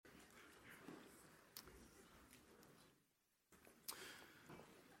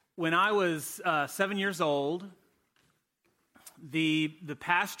When I was 7 years old, the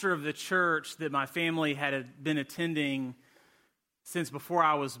pastor of the church that my family had been attending since before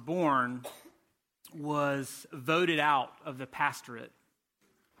I was born was voted out of the pastorate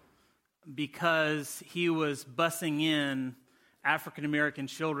because he was busing in African American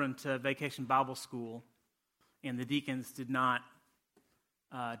children to Vacation Bible School, and the deacons did not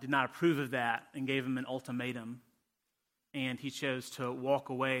approve of that and gave him an ultimatum. And he chose to walk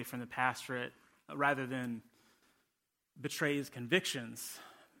away from the pastorate rather than betray his convictions.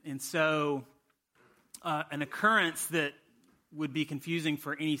 And so an occurrence that would be confusing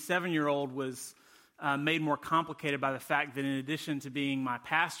for any 7-year-old was made more complicated by the fact that in addition to being my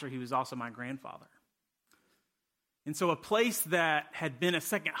pastor, he was also my grandfather. And so a place that had been a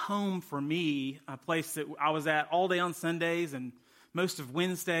second home for me, a place that I was at all day on Sundays and most of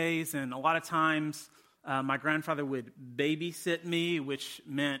Wednesdays, and a lot of times my grandfather would babysit me, which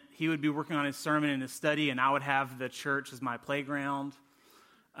meant he would be working on his sermon in his study, and I would have the church as my playground.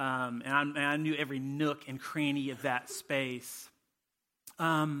 And I knew every nook and cranny of that space.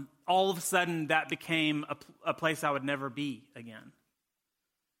 All of a sudden, that became a place I would never be again.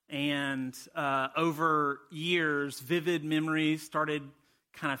 And over years, vivid memories started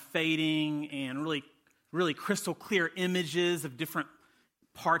kind of fading, and really, really crystal clear images of different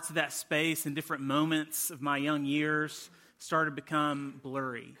parts of that space and different moments of my young years started to become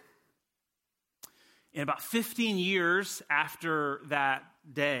blurry. And about 15 years after that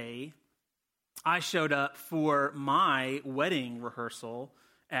day, I showed up for my wedding rehearsal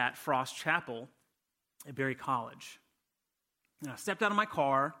at Frost Chapel at Berry College. And I stepped out of my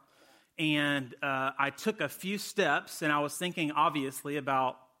car, and I took a few steps, and I was thinking, obviously,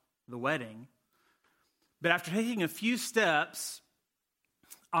 about the wedding. But after taking a few steps,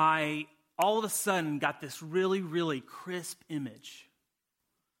 I all of a sudden got this really, really crisp image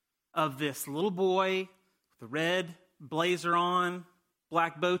of this little boy with a red blazer on,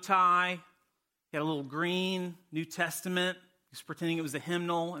 black bow tie. He had a little green New Testament. He was pretending it was a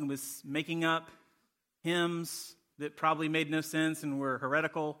hymnal and was making up hymns that probably made no sense and were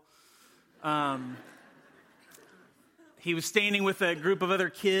heretical. He was standing with a group of other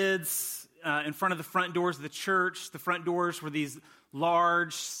kids in front of the front doors of the church. The front doors were these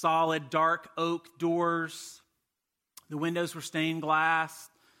large, solid, dark oak doors. The windows were stained glass.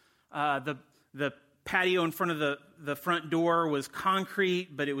 The patio in front of the front door was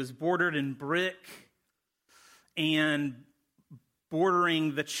concrete, but it was bordered in brick. And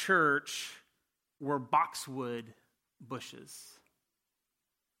bordering the church were boxwood bushes.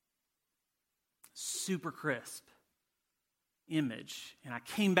 Super crisp image. And I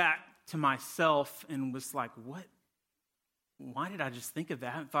came back to myself and was like, what? Why did I just think of that?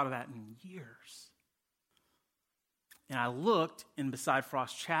 I haven't thought of that in years. And I looked, and beside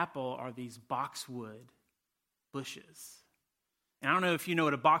Frost Chapel are these boxwood bushes. And I don't know if you know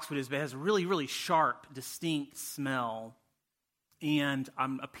what a boxwood is, but it has a really, really sharp, distinct smell. And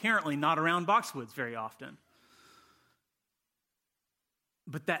I'm apparently not around boxwoods very often.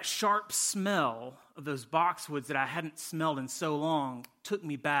 But that sharp smell of those boxwoods that I hadn't smelled in so long took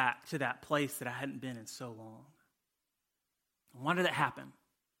me back to that place that I hadn't been in so long. Why did that happen?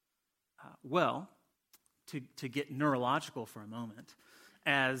 To get neurological for a moment,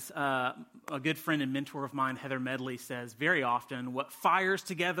 as a good friend and mentor of mine, Heather Medley, says very often, what fires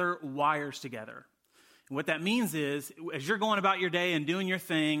together wires together. And what that means is, as you're going about your day and doing your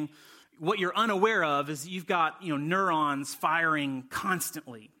thing, what you're unaware of is you've got neurons firing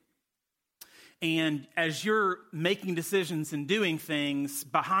constantly. And as you're making decisions and doing things,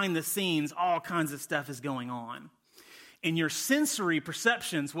 behind the scenes, all kinds of stuff is going on. And your sensory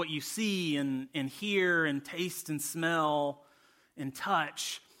perceptions, what you see and hear and taste and smell and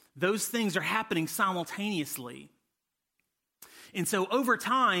touch, those things are happening simultaneously. And so over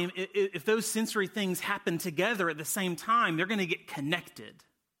time, if those sensory things happen together at the same time, they're going to get connected.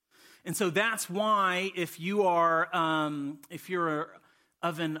 And so that's why if you're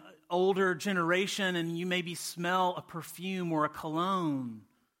of an older generation and you maybe smell a perfume or a cologne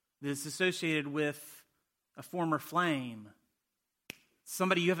that's associated with a former flame,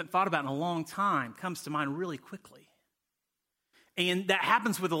 somebody you haven't thought about in a long time comes to mind really quickly. And that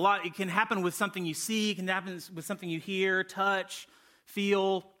happens with a lot. It can happen with something you see, it can happen with something you hear, touch,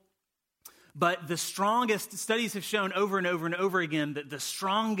 feel. But the strongest, studies have shown over and over and over again that the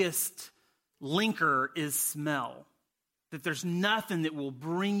strongest linker is smell. That there's nothing that will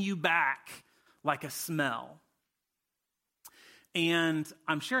bring you back like a smell. And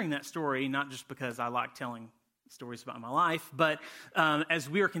I'm sharing that story not just because I like telling stories about my life. But as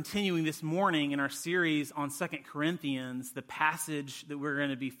we are continuing this morning in our series on 2 Corinthians, the passage that we're going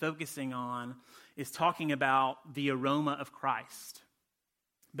to be focusing on is talking about the aroma of Christ.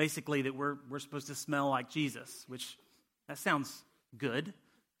 Basically, that we're supposed to smell like Jesus, which that sounds good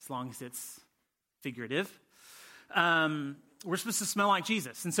as long as it's figurative. We're supposed to smell like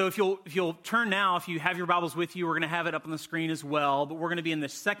Jesus. And so if you'll turn now, if you have your Bibles with you, we're going to have it up on the screen as well. But we're going to be in the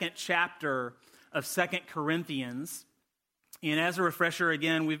second chapter of 2 Corinthians. And as a refresher,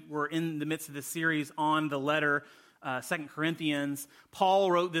 again, we're in the midst of this series on the letter 2 Corinthians.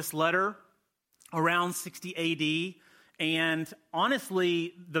 Paul wrote this letter around 60 A.D., and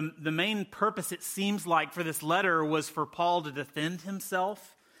honestly, the main purpose, it seems like, for this letter was for Paul to defend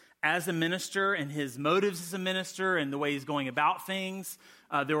himself as a minister and his motives as a minister and the way he's going about things.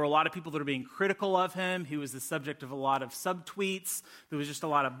 There were a lot of people that are being critical of him. He was the subject of a lot of subtweets. There was just a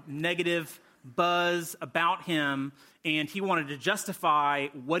lot of negative buzz about him, and he wanted to justify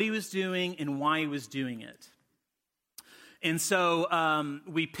what he was doing and why he was doing it. And so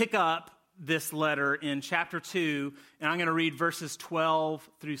we pick up this letter in chapter 2, and I'm going to read verses 12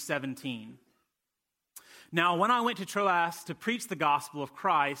 through 17. Now, when I went to Troas to preach the gospel of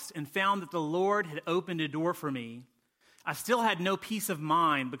Christ and found that the Lord had opened a door for me, I still had no peace of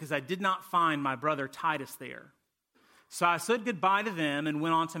mind because I did not find my brother Titus there. So I said goodbye to them and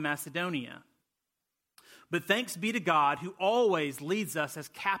went on to Macedonia. But thanks be to God, who always leads us as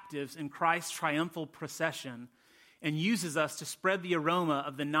captives in Christ's triumphal procession and uses us to spread the aroma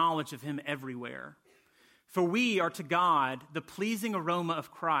of the knowledge of him everywhere. For we are to God the pleasing aroma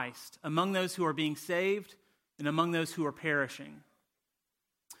of Christ among those who are being saved and among those who are perishing.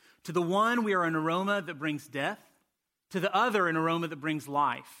 To the one we are an aroma that brings death, to the other an aroma that brings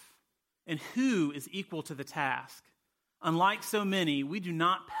life. And who is equal to the task? Unlike so many, we do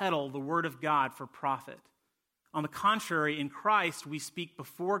not peddle the word of God for profit. On the contrary, in Christ we speak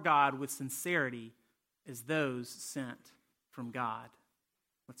before God with sincerity, as those sent from God.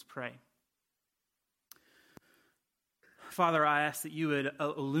 Let's pray. Father, I ask that you would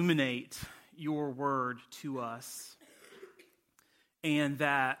illuminate your word to us, and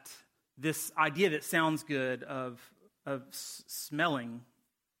that this idea that sounds good of smelling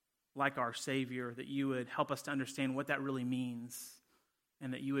like our Savior, that you would help us to understand what that really means,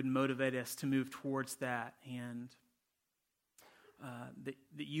 and that you would motivate us to move towards that, and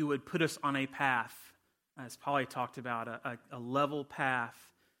that you would put us on a path, as Polly talked about, a level path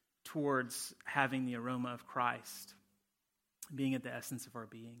towards having the aroma of Christ, being at the essence of our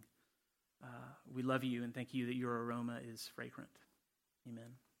being. We love you and thank you that your aroma is fragrant. Amen.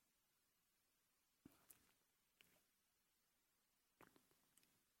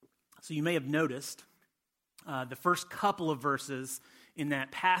 So you may have noticed the first couple of verses in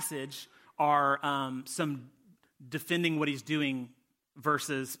that passage are some defending what he's doing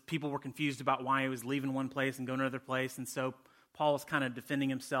versus people were confused about why he was leaving one place and going to another place. And so Paul is kind of defending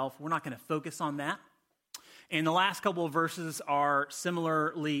himself. We're not going to focus on that. And the last couple of verses are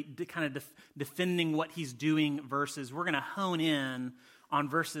similarly kind of defending what he's doing verses. We're going to hone in on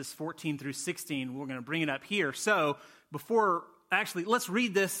verses 14 through 16. We're going to bring it up here. So let's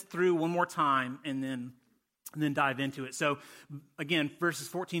read this through one more time and then dive into it. So again, verses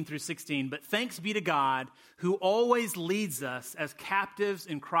 14 through 16. But thanks be to God who always leads us as captives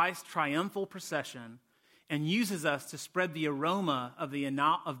in Christ's triumphal procession and uses us to spread the aroma of the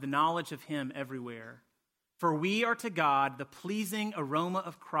knowledge of him everywhere. For we are to God the pleasing aroma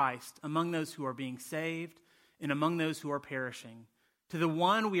of Christ among those who are being saved and among those who are perishing. To the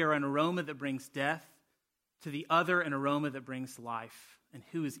one we are an aroma that brings death, to the other an aroma that brings life. And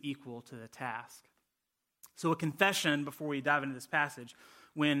who is equal to the task? So a confession before we dive into this passage.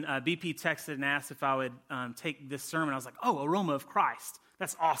 When BP texted and asked if I would take this sermon, I was like, aroma of Christ.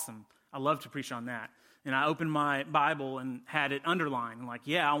 That's awesome. I love to preach on that. And I opened my Bible and had it underlined. I'm like,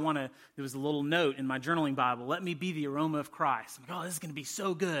 there was a little note in my journaling Bible, let me be the aroma of Christ. I'm like, this is going to be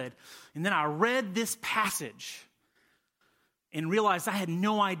so good. And then I read this passage and realized I had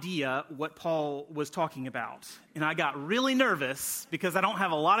no idea what Paul was talking about. And I got really nervous because I don't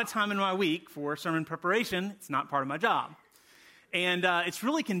have a lot of time in my week for sermon preparation. It's not part of my job. And it's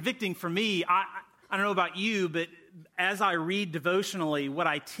really convicting for me. I don't know about you, but as I read devotionally, what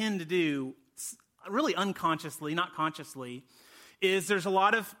I tend to do, really unconsciously, not consciously, is there's a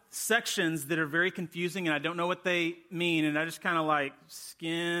lot of sections that are very confusing and I don't know what they mean, and I just kind of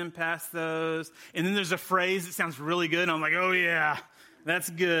skim past those. And then there's a phrase that sounds really good, and I'm like, oh yeah, that's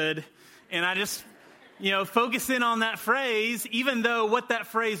good. And I just, focus in on that phrase, even though what that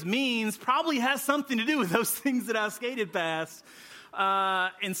phrase means probably has something to do with those things that I skated past.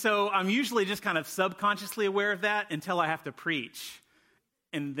 And so I'm usually just kind of subconsciously aware of that until I have to preach,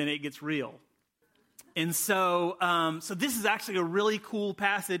 and then it gets real. And so this is actually a really cool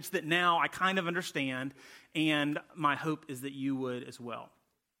passage that now I kind of understand, and my hope is that you would as well.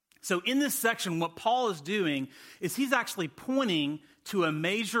 So in this section, what Paul is doing is he's actually pointing to a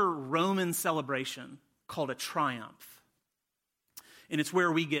major Roman celebration called a triumph. And it's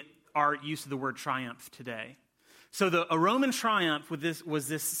where we get our use of the word triumph today. So a Roman triumph was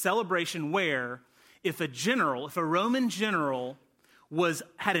this celebration where if a Roman general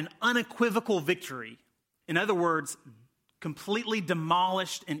had an unequivocal victory, in other words, completely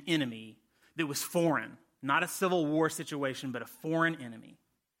demolished an enemy that was foreign, not a civil war situation, but a foreign enemy,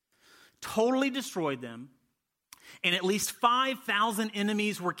 totally destroyed them, and at least 5,000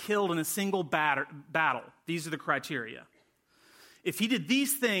 enemies were killed in a single battle. These are the criteria. If he did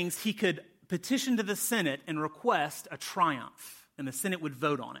these things, he could petition to the Senate and request a triumph, and the Senate would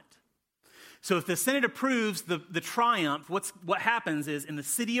vote on it. So if the Senate approves the triumph, what happens is in the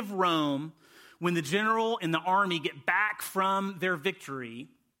city of Rome, when the general and the army get back from their victory,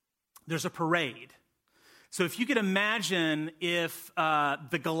 there's a parade. So if you could imagine if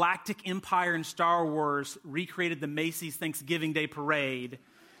the Galactic Empire in Star Wars recreated the Macy's Thanksgiving Day Parade,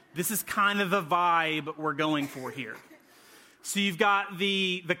 this is kind of the vibe we're going for here. So you've got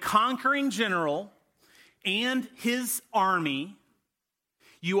the conquering general and his army.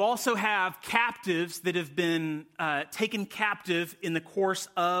 You also have captives that have been taken captive in the course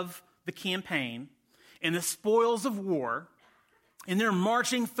of the campaign and the spoils of war. And they're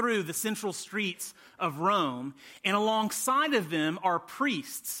marching through the central streets of Rome. And alongside of them are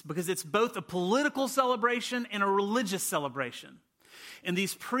priests, because it's both a political celebration and a religious celebration. And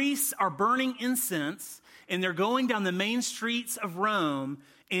these priests are burning incense, and they're going down the main streets of Rome,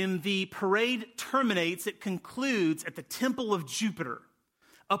 and the parade terminates, it concludes at the Temple of Jupiter,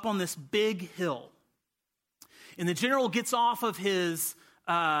 up on this big hill. And the general gets off of his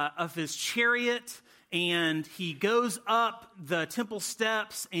chariot, and he goes up the temple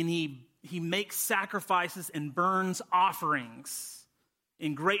steps, and he makes sacrifices and burns offerings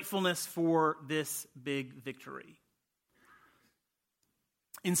in gratefulness for this big victory.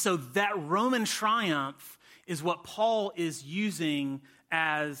 And so that Roman triumph is what Paul is using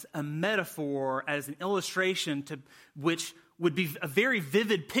as a metaphor, as an illustration, to which would be a very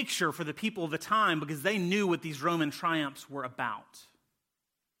vivid picture for the people of the time, because they knew what these Roman triumphs were about.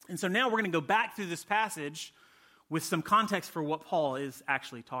 And so now we're going to go back through this passage with some context for what Paul is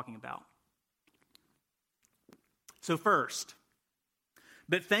actually talking about. So first,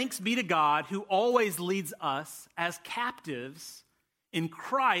 but thanks be to God who always leads us as captives in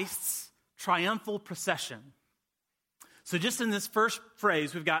Christ's triumphal procession. So just in this first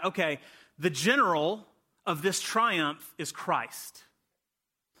phrase, we've got, the general of this triumph is Christ.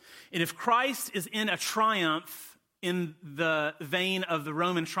 And if Christ is in a triumph in the vein of the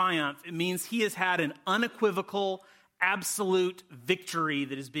Roman triumph, it means he has had an unequivocal, absolute victory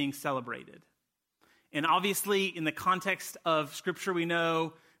that is being celebrated. And obviously, in the context of Scripture, we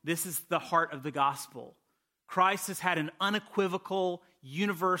know this is the heart of the gospel. Christ has had an unequivocal,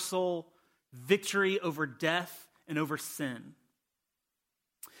 universal victory over death and over sin.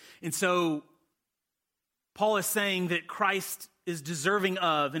 And so, Paul is saying that Christ is deserving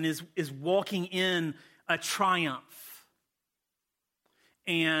of and is walking in a triumph.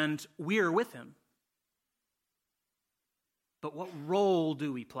 And we are with him. But what role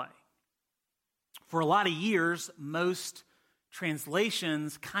do we play? For a lot of years, most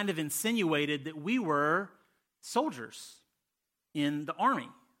translations kind of insinuated that we were soldiers in the army.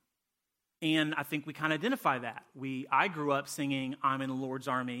 And I think we kind of identify that. I grew up singing "I'm in the Lord's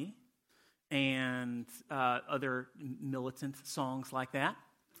Army" and other militant songs like that.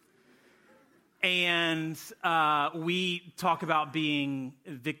 And we talk about being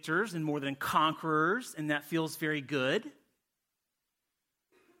victors and more than conquerors, and that feels very good.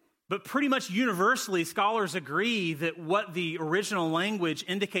 But pretty much universally, scholars agree that what the original language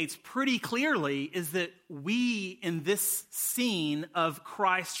indicates pretty clearly is that we, in this scene of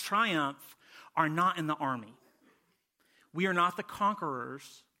Christ's triumph, are not in the army. We are not the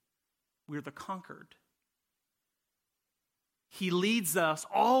conquerors. We are the conquered. He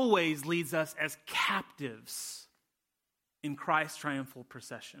always leads us as captives in Christ's triumphal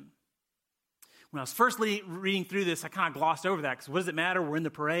procession. When I was first reading through this, I kind of glossed over that, because what does it matter? We're in the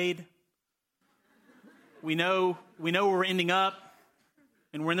parade. We know where we're ending up,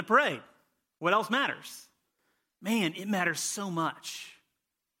 and we're in the parade. What else matters? Man, it matters so much.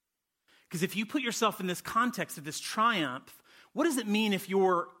 Because if you put yourself in this context of this triumph, what does it mean if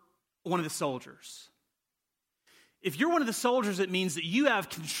you're one of the soldiers? If you're one of the soldiers, it means that you have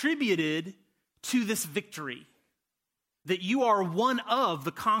contributed to this victory, that you are one of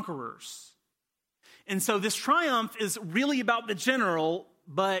the conquerors. And so this triumph is really about the general,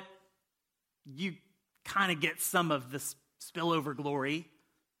 but you kind of get some of this spillover glory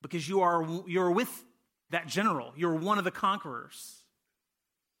because you're with that general. You're one of the conquerors.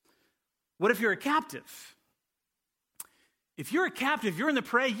 What if you're a captive? If you're a captive, you're in the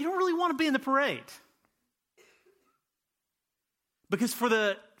parade, you don't really want to be in the parade. Because for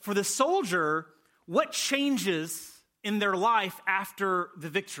the soldier, what changes in their life after the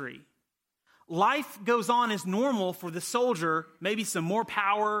victory? Life goes on as normal for the soldier, maybe some more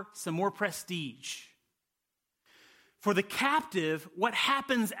power, some more prestige. For the captive, what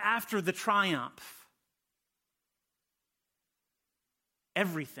happens after the triumph?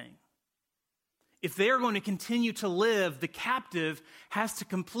 Everything. If they are going to continue to live, the captive has to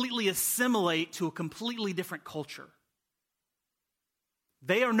completely assimilate to a completely different culture.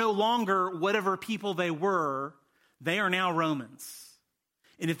 They are no longer whatever people they were. They are now Romans.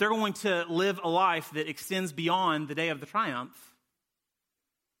 And if they're going to live a life that extends beyond the day of the triumph,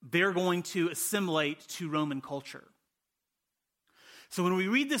 they're going to assimilate to Roman culture. So when we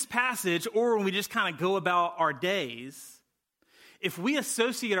read this passage, or when we just kind of go about our days, if we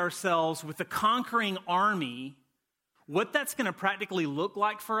associate ourselves with the conquering army, what that's going to practically look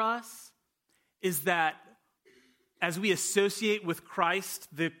like for us is that as we associate with Christ,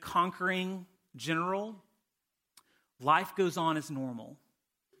 the conquering general, life goes on as normal,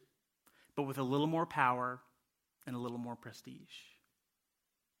 but with a little more power and a little more prestige.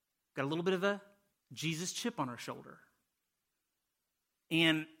 Got a little bit of a Jesus chip on our shoulder.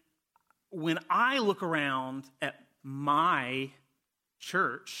 And when I look around at my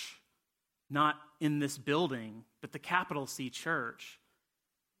church, not in this building, but the capital C church,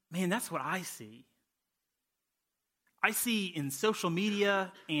 man, that's what I see. I see in social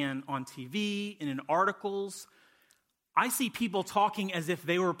media and on TV and in articles, I see people talking as if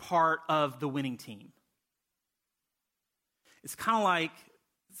they were part of the winning team. It's kind of like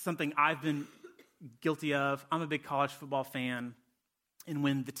something I've been guilty of. I'm a big college football fan. And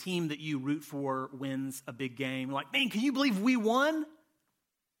when the team that you root for wins a big game, you're like, man, can you believe we won?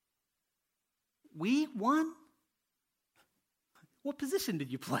 We won? What position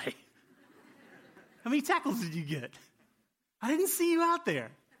did you play? How many tackles did you get? I didn't see you out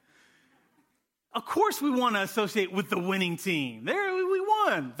there. Of course we want to associate with the winning team. There, we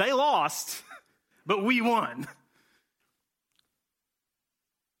won. They lost, but we won.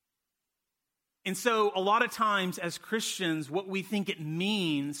 And so a lot of times as Christians, what we think it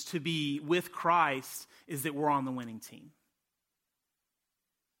means to be with Christ is that we're on the winning team.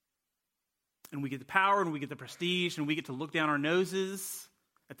 And we get the power and we get the prestige and we get to look down our noses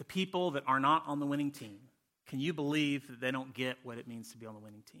at the people that are not on the winning team. Can you believe that they don't get what it means to be on the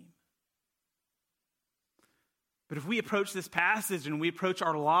winning team? But if we approach this passage and we approach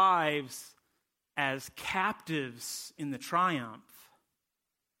our lives as captives in the triumph,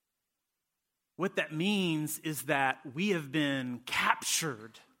 what that means is that we have been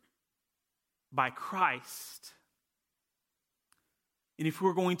captured by Christ. And if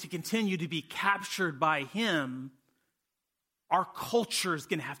we're going to continue to be captured by Him, our culture is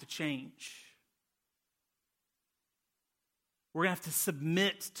going to have to change. We're going to have to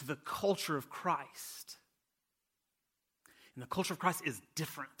submit to the culture of Christ. And the culture of Christ is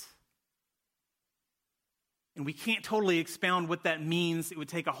different. And we can't totally expound what that means. It would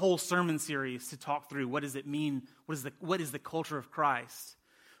take a whole sermon series to talk through what does it mean, what is the culture of Christ.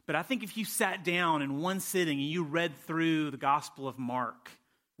 But I think if you sat down in one sitting and you read through the Gospel of Mark,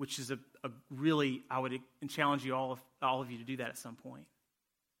 which is a really, I would challenge you all of you to do that at some point,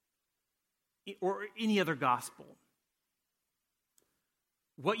 or any other gospel,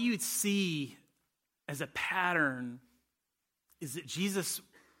 what you'd see as a pattern is that Jesus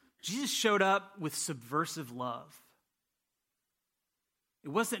showed up with subversive love. It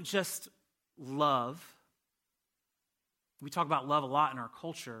wasn't just love. We talk about love a lot in our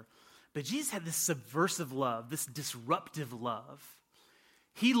culture, but Jesus had this subversive love, this disruptive love.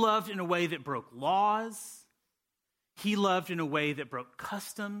 He loved in a way that broke laws. He loved in a way that broke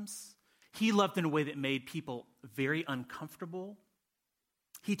customs. He loved in a way that made people very uncomfortable.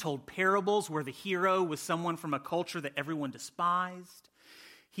 He told parables where the hero was someone from a culture that everyone despised.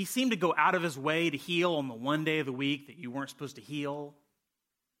 He seemed to go out of his way to heal on the one day of the week that you weren't supposed to heal.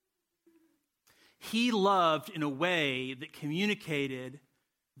 He loved in a way that communicated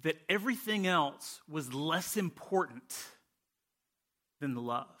that everything else was less important than the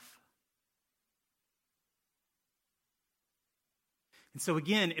love. And so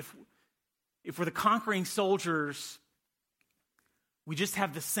again, If we're the conquering soldiers, we just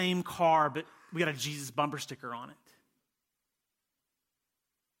have the same car, but we got a Jesus bumper sticker on it.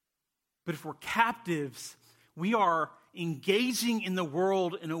 But if we're captives, we are engaging in the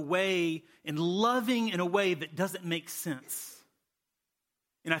world in a way and loving in a way that doesn't make sense.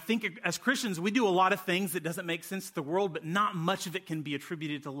 And I think as Christians, we do a lot of things that doesn't make sense to the world, but not much of it can be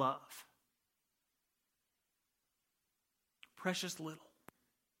attributed to love. Precious little.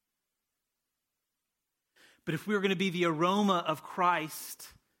 But if we're going to be the aroma of Christ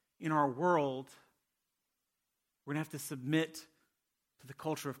in our world, we're going to have to submit to the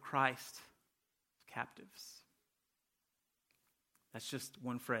culture of Christ, captives. That's just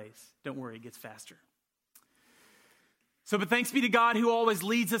one phrase. Don't worry, it gets faster. So, but thanks be to God who always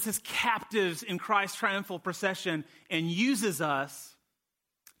leads us as captives in Christ's triumphal procession and uses us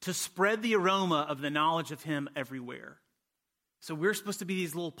to spread the aroma of the knowledge of him everywhere. So we're supposed to be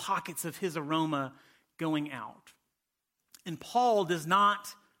these little pockets of his aroma going out. And Paul does not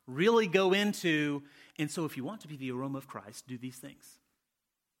really go into, and so if you want to be the aroma of Christ, do these things.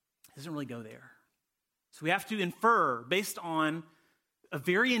 It doesn't really go there. So we have to infer based on a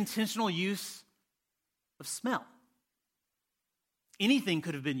very intentional use of smell. Anything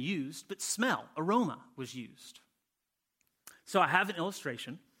could have been used, but smell, aroma was used. So I have an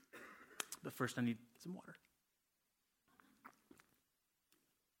illustration, but first I need some water.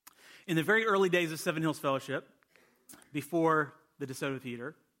 In the very early days of Seven Hills Fellowship, before the DeSoto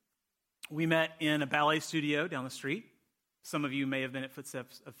Theater, we met in a ballet studio down the street. Some of you may have been at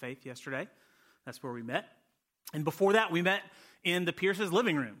Footsteps of Faith yesterday. That's where we met. And before that, we met in the Pierce's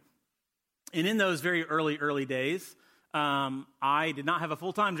living room. And in those very early days, I did not have a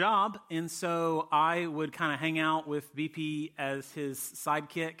full-time job, and so I would kind of hang out with BP as his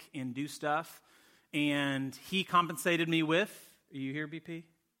sidekick and do stuff. And he compensated me with, are you here, BP?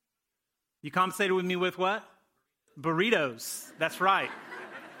 You compensated with me with what? Burritos. That's right.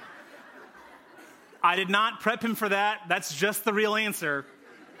 I did not prep him for that. That's just the real answer.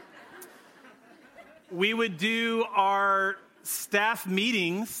 We would do our staff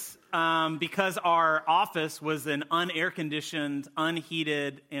meetings because our office was an unair-conditioned,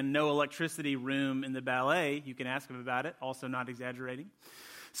 unheated, and no electricity room in the ballet. You can ask him about it, also not exaggerating.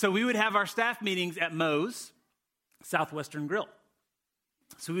 So we would have our staff meetings at Moe's Southwestern Grill.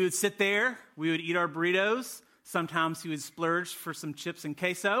 So we would sit there, we would eat our burritos. Sometimes he would splurge for some chips and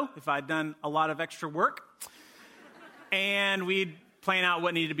queso if I'd done a lot of extra work. And we'd plan out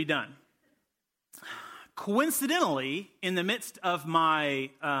what needed to be done. Coincidentally, in the midst of my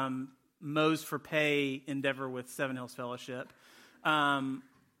Moe's for Pay endeavor with Seven Hills Fellowship,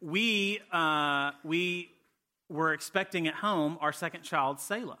 we were expecting at home our second child,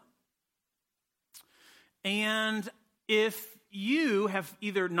 Selah. And if you have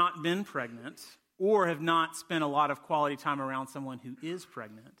either not been pregnant or have not spent a lot of quality time around someone who is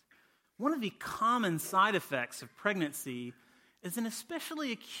pregnant, one of the common side effects of pregnancy is an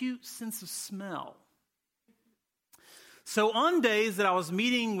especially acute sense of smell. So on days that I was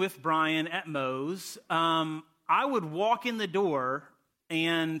meeting with Brian at Moe's, I would walk in the door,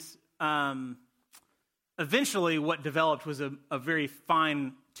 and eventually what developed was a very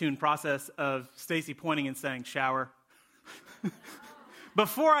fine-tuned process of Stacy pointing and saying, shower.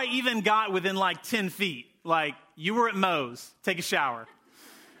 Before I even got within like 10 feet, like, you were at Moe's, take a shower.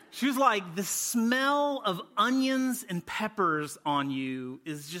 She was like, the smell of onions and peppers on you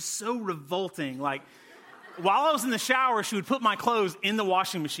is just so revolting. Like, while I was in the shower, she would put my clothes in the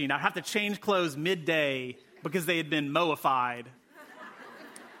washing machine. I'd have to change clothes midday because they had been Moeified.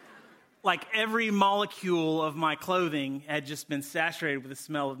 Like, every molecule of my clothing had just been saturated with the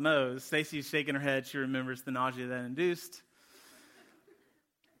smell of Moe's. Stacy's shaking her head. She remembers the nausea that induced.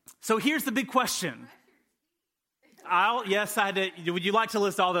 So here's the big question. Yes, I had to. Would you like to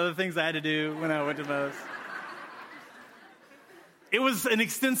list all the other things I had to do when I went to Moe's? It was an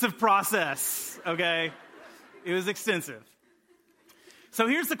extensive process, okay? It was extensive. So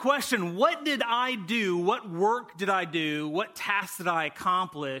here's the question. What did I do? What work did I do? What tasks did I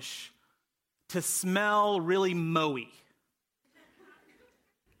accomplish to smell really Moe-y?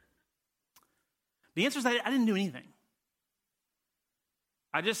 The answer is I didn't do anything.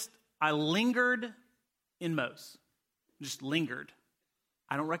 I lingered in Moe's. Just lingered.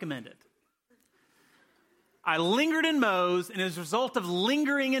 I don't recommend it. I lingered in Moe's, and as a result of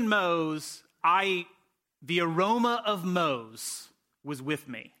lingering in Moe's, the aroma of Moe's was with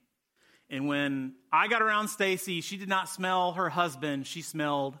me. And when I got around Stacy, she did not smell her husband, she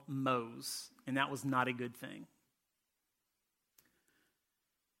smelled Moe's, and that was not a good thing.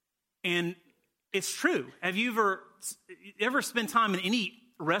 And it's true. Have you ever spent time in any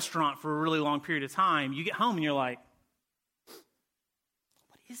restaurant for a really long period of time, you get home and you're like,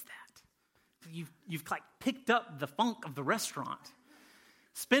 what is that? You've like picked up the funk of the restaurant.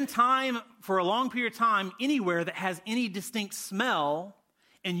 Spend time for a long period of time anywhere that has any distinct smell,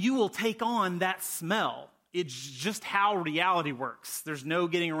 and you will take on that smell. It's just how reality works. There's no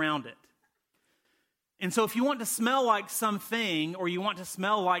getting around it. And so if you want to smell like something or you want to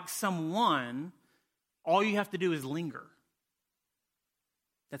smell like someone, all you have to do is linger.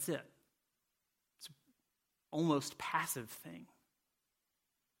 That's it. It's almost passive thing.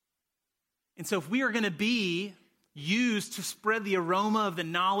 And so if we are going to be used to spread the aroma of the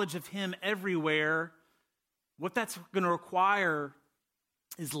knowledge of him everywhere, what that's going to require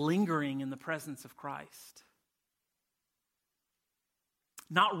is lingering in the presence of Christ.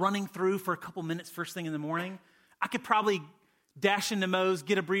 Not running through for a couple minutes first thing in the morning. I could probably dash into Moe's,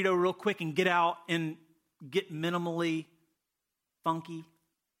 get a burrito real quick, and get out and get minimally funky.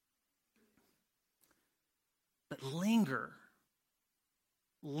 But linger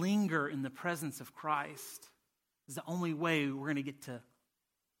in the presence of Christ is the only way we're going to get to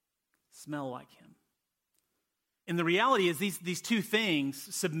smell like him. And the reality is these two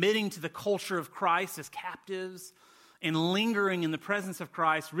things, submitting to the culture of Christ as captives and lingering in the presence of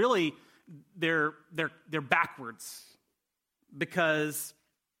Christ, really they're backwards. Because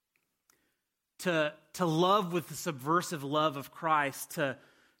to love with the subversive love of Christ, to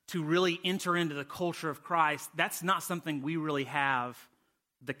really enter into the culture of Christ, that's not something we really have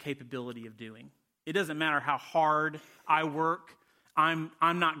the capability of doing. It doesn't matter how hard I work, I'm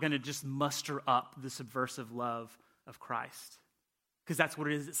not going to just muster up the subversive love of Christ. Because that's what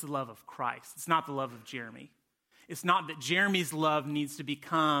it is. It's the love of Christ. It's not the love of Jeremy. It's not that Jeremy's love needs to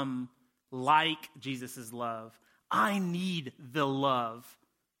become like Jesus' love. I need the love,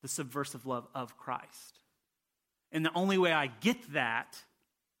 the subversive love of Christ. And the only way I get that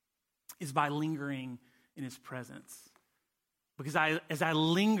is by lingering in his presence. Because as I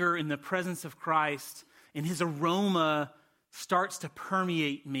linger in the presence of Christ and his aroma starts to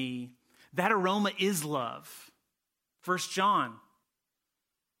permeate me, that aroma is love. 1 John,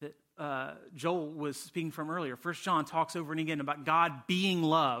 that Joel was speaking from earlier, 1 John talks over and again about God being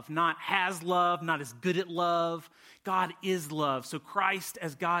love, not has love, not as good at love. God is love. So Christ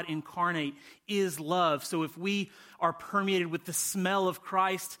as God incarnate is love. So if we are permeated with the smell of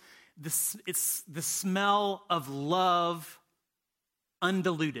Christ, it's the smell of love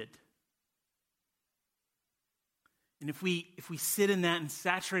undiluted. And if we sit in that and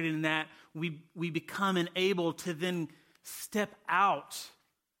saturate in that, we become enabled to then step out.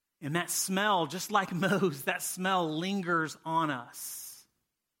 And that smell, just like Moe's, that smell lingers on us.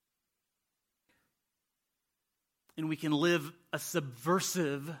 And we can live a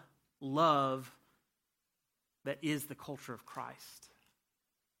subversive love that is the culture of Christ.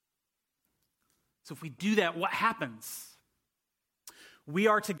 So if we do that, what happens? We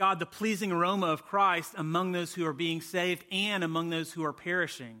are to God the pleasing aroma of Christ among those who are being saved and among those who are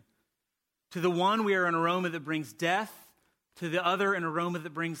perishing. To the one, we are an aroma that brings death. To the other, an aroma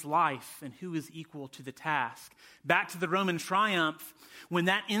that brings life. And who is equal to the task? Back to the Roman triumph, when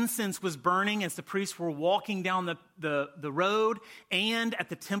that incense was burning as the priests were walking down the road and at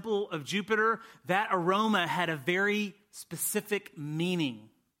the temple of Jupiter, that aroma had a very specific meaning.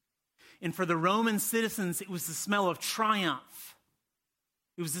 And for the Roman citizens, it was the smell of triumph.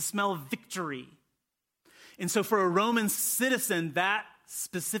 It was the smell of victory. And so for a Roman citizen, that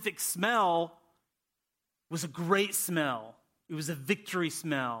specific smell was a great smell. It was a victory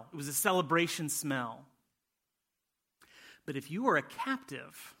smell. It was a celebration smell. But if you were a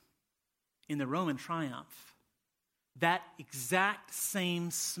captive in the Roman triumph, that exact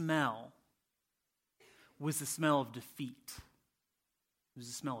same smell was the smell of defeat. It was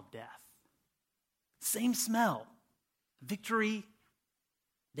the smell of death. Same smell. Victory,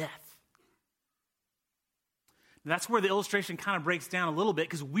 death. That's where the illustration kind of breaks down a little bit,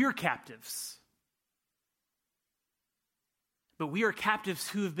 because we're captives. But we are captives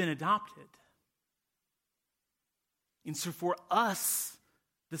who have been adopted. And so for us,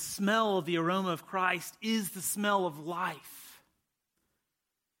 the smell of the aroma of Christ is the smell of life.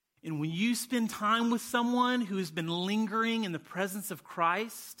 And when you spend time with someone who has been lingering in the presence of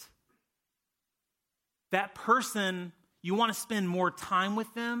Christ, that person, you want to spend more time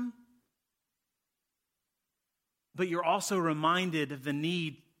with them, but you're also reminded of the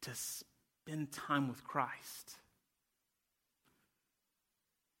need to spend time with Christ.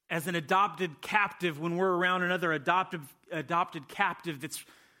 As an adopted captive, when we're around another adopted captive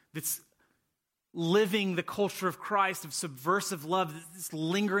that's living the culture of Christ, of subversive love, that's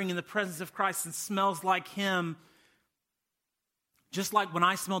lingering in the presence of Christ and smells like him, Just like when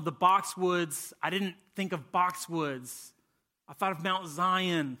I smelled the boxwoods, I didn't think of boxwoods. I thought of Mount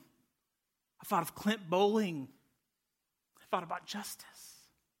Zion. I thought of Clint Bowling. I thought about justice.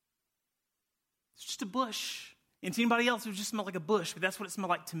 It's just a bush. And to anybody else, it would just smell like a bush, but that's what it smelled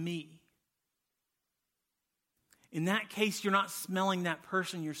like to me. In that case, you're not smelling that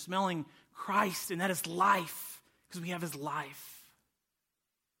person, you're smelling Christ, and that is life, because we have his life.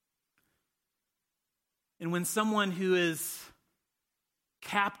 And when someone who is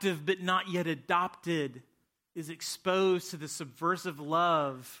captive but not yet adopted is exposed to the subversive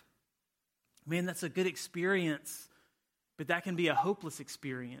love, man, that's a good experience, but that can be a hopeless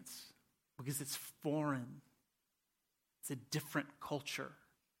experience because it's foreign. It's a different culture.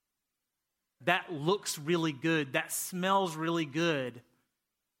 That looks really good. That smells really good.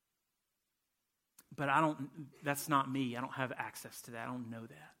 But that's not me. I don't have access to that. I don't know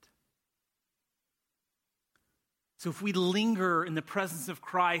that. So if we linger in the presence of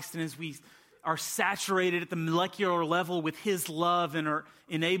Christ, and as we are saturated at the molecular level with his love and are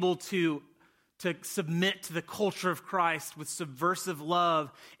enabled to submit to the culture of Christ with subversive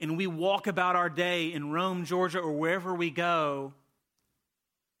love, and we walk about our day in Rome, Georgia, or wherever we go,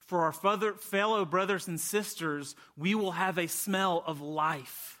 for our fellow brothers and sisters, we will have a smell of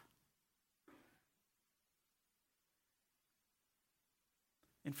life.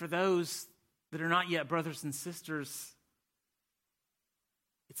 And for those that are not yet brothers and sisters,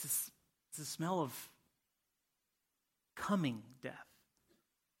 it's a smell of coming death.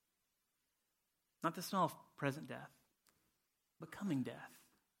 Not the smell of present death, but coming death.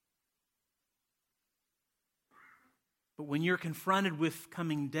 But when you're confronted with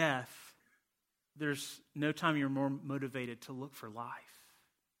coming death, there's no time you're more motivated to look for life.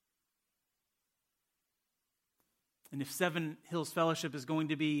 And if Seven Hills Fellowship is going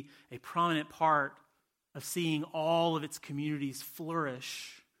to be a prominent part of seeing all of its communities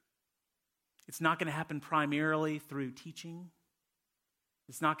flourish, it's not going to happen primarily through teaching.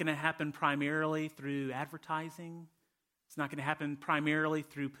 It's not going to happen primarily through advertising. It's not going to happen primarily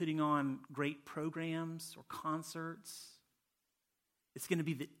through putting on great programs or concerts. It's going to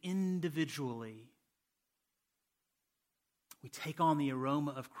be that individually we take on the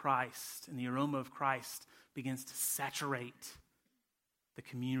aroma of Christ, and the aroma of Christ begins to saturate the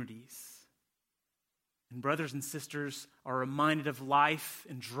communities. And brothers and sisters are reminded of life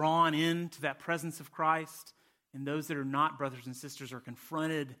and drawn into that presence of Christ. And those that are not brothers and sisters are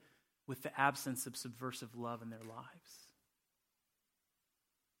confronted with the absence of subversive love in their lives.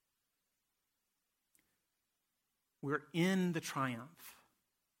 We're in the triumph.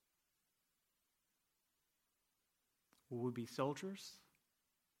 Will we be soldiers?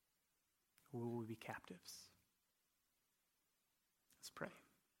 Or will we be captives? Let's pray.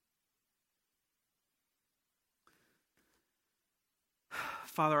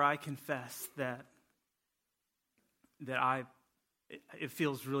 Father, I confess that it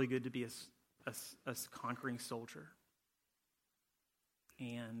feels really good to be a conquering soldier.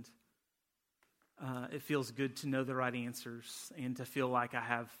 And it feels good to know the right answers and to feel like I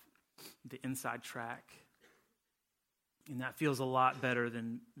have the inside track. And that feels a lot better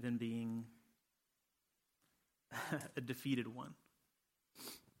than being a defeated one.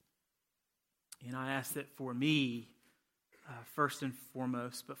 And I ask that for me, first and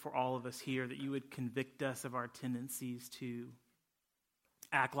foremost, but for all of us here, that you would convict us of our tendencies to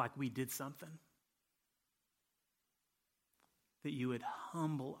act like we did something. That you would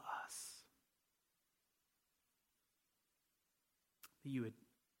humble us. That you would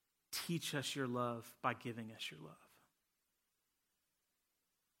teach us your love by giving us your love.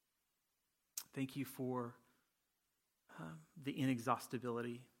 Thank you for the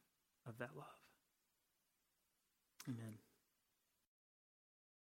inexhaustibility of that love. Amen.